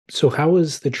So how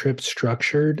was the trip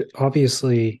structured?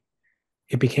 Obviously,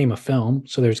 it became a film,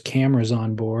 so there's cameras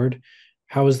on board.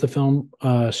 How was the film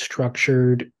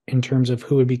structured in terms of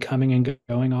who would be coming and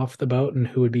going off the boat and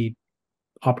who would be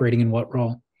operating in what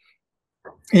role?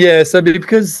 Yeah, so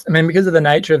because of the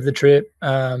nature of the trip,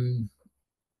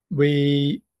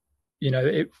 we,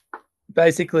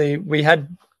 basically we had,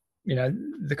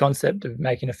 the concept of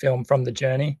making a film from the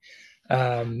journey,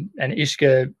 and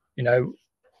Ishka,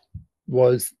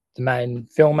 was the main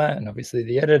filmer and obviously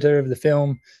the editor of the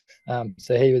film.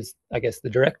 So he was, I guess, the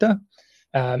director,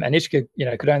 and Ishka,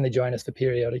 could only join us for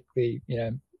periodically,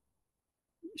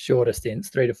 shorter stints,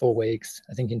 3 to 4 weeks.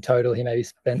 I think in total he maybe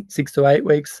spent 6 to 8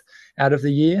 weeks out of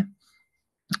the year.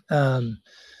 Um,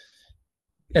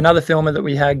 Another filmer that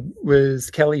we had was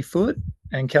Kelly Foote,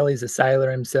 and Kelly's a sailor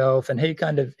himself, and he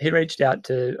reached out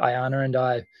to Ayana and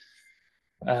I,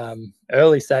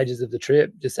 early stages of the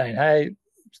trip, just saying, "Hey,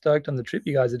 stoked on the trip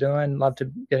you guys are doing. Love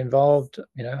to get involved.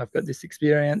 I've got this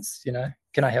experience.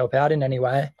 Can I help out in any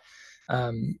way?"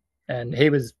 And he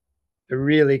was a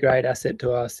really great asset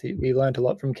to us. We learned a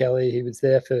lot from Kelly. He was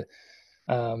there for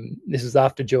this was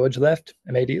after George left.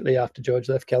 Immediately after George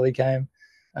left, Kelly came.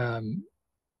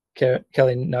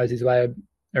 Kelly knows his way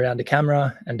around a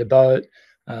camera and a boat,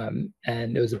 and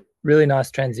it was a really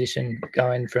nice transition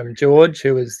going from George,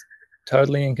 who was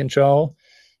totally in control,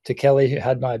 to Kelly, who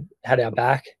had our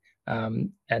back, and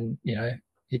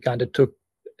he kind of took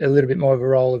a little bit more of a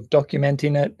role of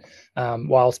documenting it,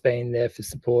 whilst being there for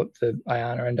support for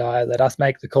Ayana and I. Let us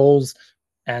make the calls,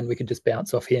 and we could just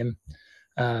bounce off him.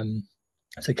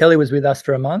 So Kelly was with us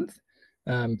for a month,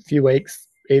 few weeks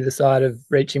either side of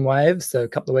reaching waves. So a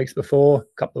couple of weeks before,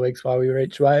 a couple of weeks while we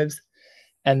reached waves.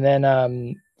 And then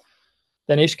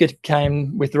Ishka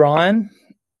came with Ryan.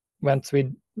 Once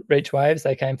we'd reached waves,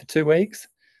 they came for 2 weeks.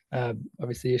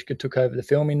 Obviously, Ishka took over the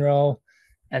filming role.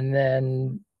 And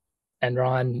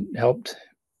Ryan helped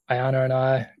Ayana and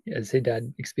I, as he'd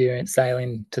had experience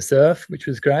sailing to surf, which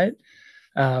was great.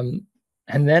 And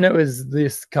then it was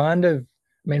this kind of,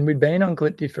 we'd been on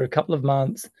Clipty for a couple of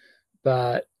months,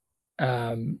 but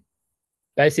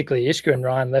basically Ishka and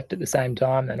Ryan left at the same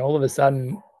time, and all of a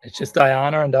sudden it's just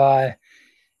Ayana and I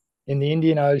in the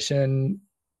Indian Ocean,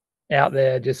 out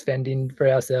there just fending for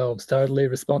ourselves, totally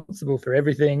responsible for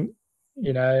everything,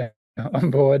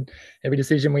 on board. Every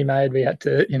decision we made, we had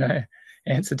to,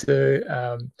 answer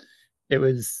to.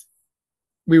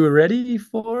 We were ready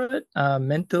for it,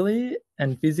 mentally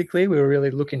and physically. We were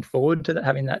really looking forward to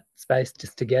having that space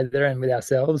just together and with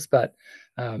ourselves. But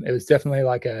it was definitely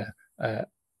like a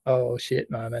oh shit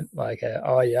moment, like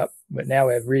oh yep, but now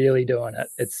we're really doing it.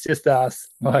 It's just us,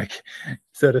 like,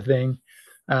 sort of thing.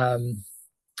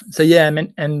 So yeah,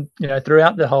 and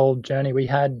throughout the whole journey, we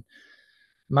had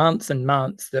months and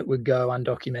months that would go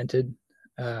undocumented.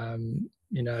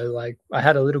 Like I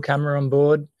had a little camera on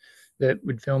board that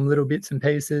would film little bits and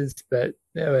pieces, but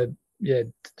there were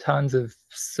tons of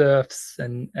surfs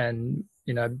and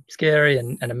scary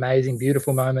and amazing,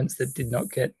 beautiful moments that did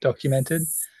not get documented.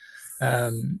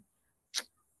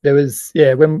 There was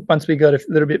once we got a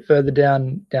little bit further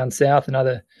down south,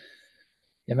 another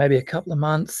maybe a couple of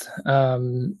months,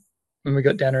 when we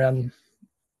got down around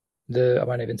I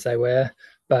won't even say where,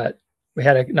 but we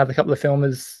had another couple of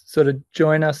filmers sort of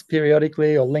join us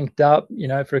periodically or linked up,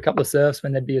 for a couple of surfs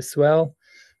when there'd be a swell.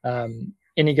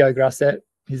 Inigo Grasset,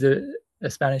 he's a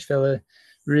Spanish fella,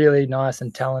 really nice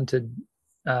and talented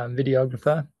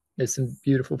videographer. There's some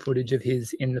beautiful footage of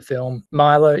his in the film.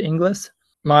 Milo Inglis.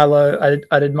 I'd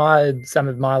admired some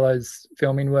of Milo's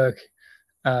filming work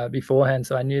beforehand,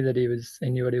 so I knew that he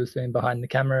knew what he was doing behind the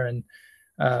camera. And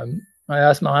I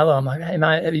asked Milo, I'm like, "Hey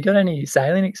mate, have you got any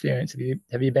sailing experience?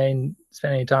 Have you been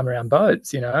spending any time around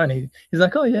boats?" And he's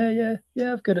like, "Oh yeah,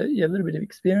 I've got a little bit of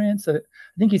experience." So I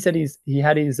think he said he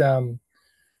had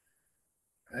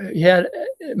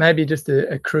maybe just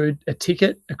a crew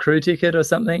ticket or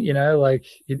something, like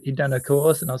he'd done a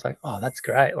course. And I was like, "Oh, that's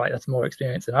great! Like that's more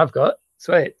experience than I've got.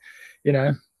 Sweet."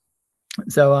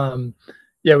 So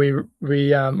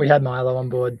we had Milo on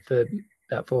board for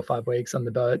about 4 or 5 weeks on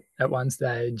the boat at one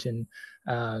stage, and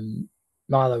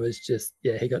Milo was just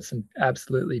he got some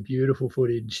absolutely beautiful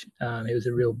footage. He was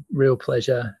a real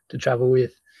pleasure to travel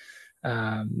with.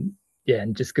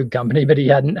 And just good company, but he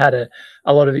hadn't had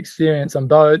a lot of experience on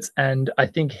boats, and I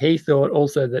think he thought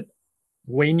also that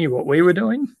we knew what we were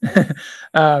doing.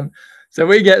 So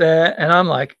we get there and I'm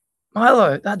like,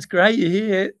 "Milo, that's great you're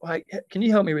here. Like, can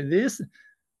you help me with this?"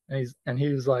 And he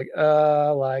was like,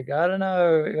 like, "I don't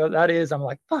know what that is." I'm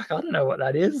like, "Fuck, I don't know what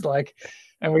that is." Like,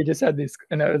 and we just had this,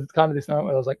 and it was kind of this moment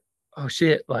where I was like, "Oh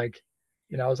shit, like,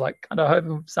 I was like kind of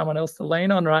hoping for someone else to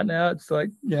lean on right now. It's like,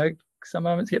 some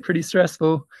moments get pretty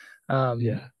stressful.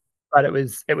 Yeah. But it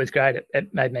was great.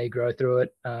 It made me grow through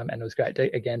it. And it was great to,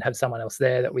 again, have someone else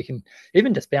there that we can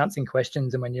even just bouncing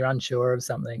questions. And when you're unsure of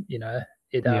something,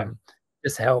 it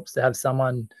just helps to have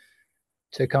someone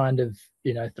to kind of,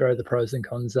 throw the pros and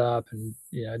cons up and,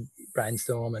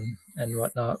 brainstorm and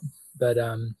whatnot. But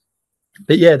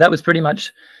yeah, that was pretty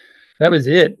much, that was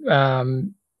it.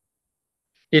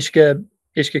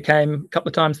 Ishka came a couple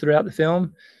of times throughout the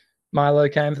film. Milo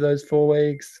came for those 4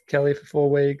 weeks, Kelly for 4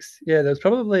 weeks. Yeah, there was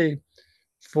probably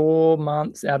 4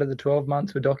 months out of the 12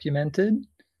 months were documented.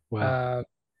 Wow.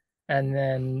 And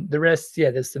then the rest,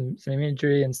 yeah, there's some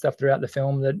imagery and stuff throughout the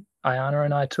film that Ayana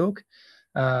and I took.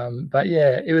 But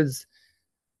yeah,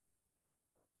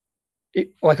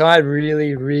 like I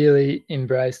really, really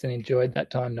embraced and enjoyed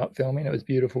that time not filming. It was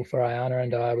beautiful for Ayana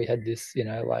and I. We had this,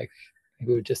 like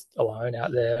we were just alone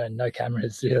out there and no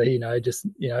cameras really, just,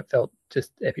 it felt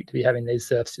just epic to be having these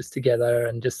surfs just together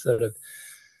and just sort of,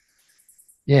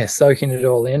 soaking it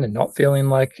all in and not feeling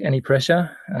like any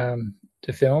pressure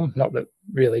to film. Not that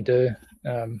really do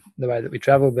the way that we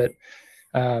travel, but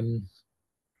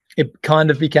it kind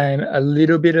of became a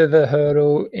little bit of a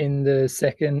hurdle in the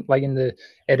second, like in the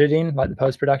editing, like the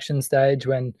post-production stage,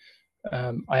 when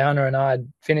Ayana and I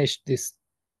had finished this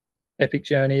epic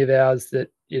journey of ours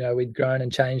that, we'd grown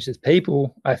and changed as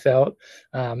people, I felt.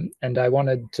 And I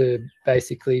wanted to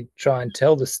basically try and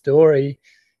tell the story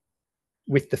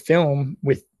with the film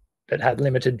that had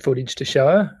limited footage to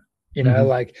show,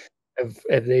 like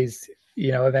of these,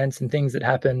 events and things that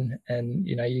happen. And,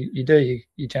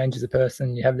 you change as a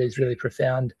person, you have these really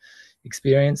profound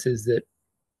experiences that,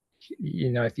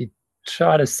 if you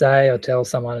try to say or tell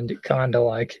someone and it kind of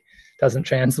like doesn't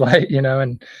translate,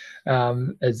 and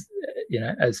as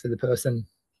for the person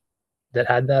that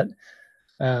had that.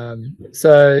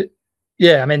 So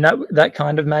yeah, I mean, that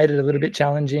kind of made it a little bit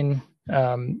challenging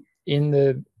in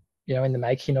the, in the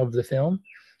making of the film,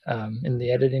 in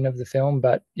the editing of the film.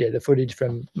 But yeah, the footage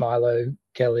from Milo,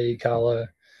 Kelly, Carlo,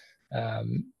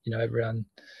 everyone,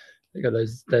 they got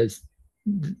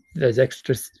those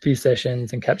extra few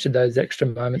sessions and captured those extra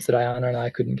moments that Ayana and I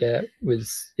couldn't get,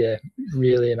 was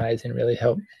really amazing. Really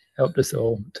helped us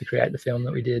all to create the film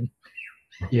that we did.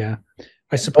 Yeah,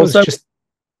 I suppose also, just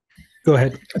go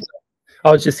ahead.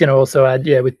 I was just going to also add,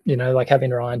 with like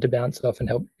having Ryan to bounce off and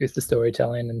help with the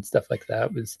storytelling and stuff like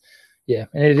that was, and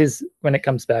it is, when it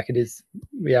comes back,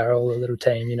 we are all a little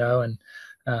team, and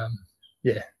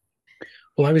yeah.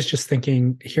 Well, I was just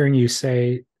thinking, hearing you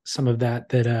say some of that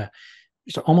there's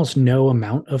almost no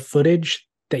amount of footage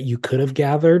that you could have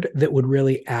gathered that would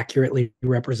really accurately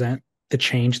represent the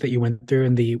change that you went through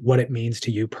and what it means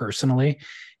to you personally,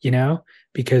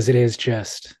 because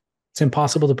it's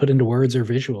impossible to put into words or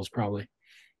visuals, probably.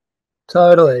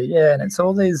 Totally. Yeah. And it's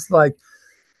all these like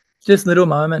just little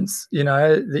moments,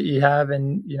 that you have.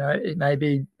 And, it may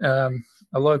be a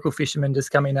local fisherman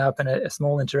just coming up and a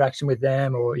small interaction with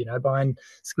them, or, buying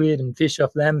squid and fish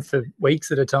off them for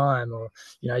weeks at a time. Or,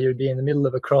 you'd be in the middle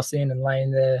of a crossing and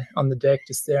laying there on the deck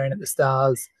just staring at the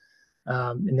stars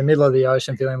in the middle of the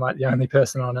ocean, feeling like the only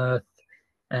person on earth.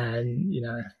 And,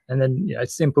 and then,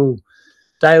 simple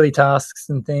daily tasks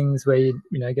and things where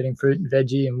you're, getting fruit and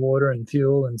veggie and water and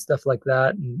fuel and stuff like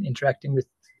that, and interacting with,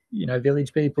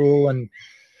 village people. And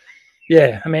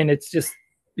I mean, it's just,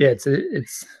 it's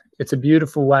a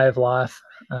beautiful way of life,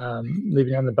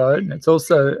 living on the boat. And it's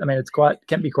also, I mean,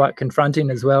 can be quite confronting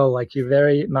as well. Like you're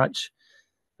very much,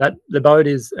 that the boat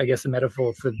is, I guess, a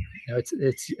metaphor for,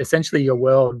 it's essentially your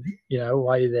world,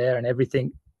 while you're there, and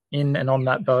everything in and on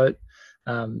that boat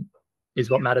is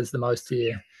what matters the most to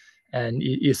you. And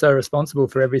you're so responsible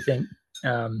for everything,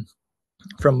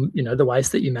 from, the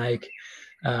waste that you make,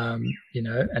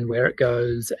 and where it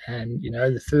goes, and,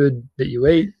 the food that you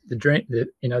eat, the drink,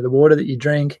 the water that you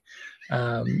drink,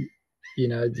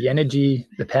 the energy,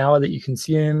 the power that you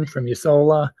consume from your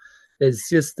solar. There's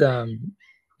just,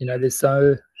 there's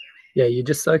so, you're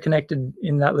just so connected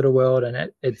in that little world.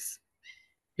 And it's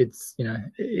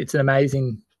an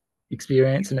amazing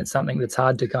experience, and it's something that's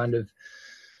hard to kind of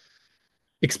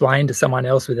explain to someone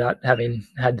else without having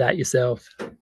had that yourself.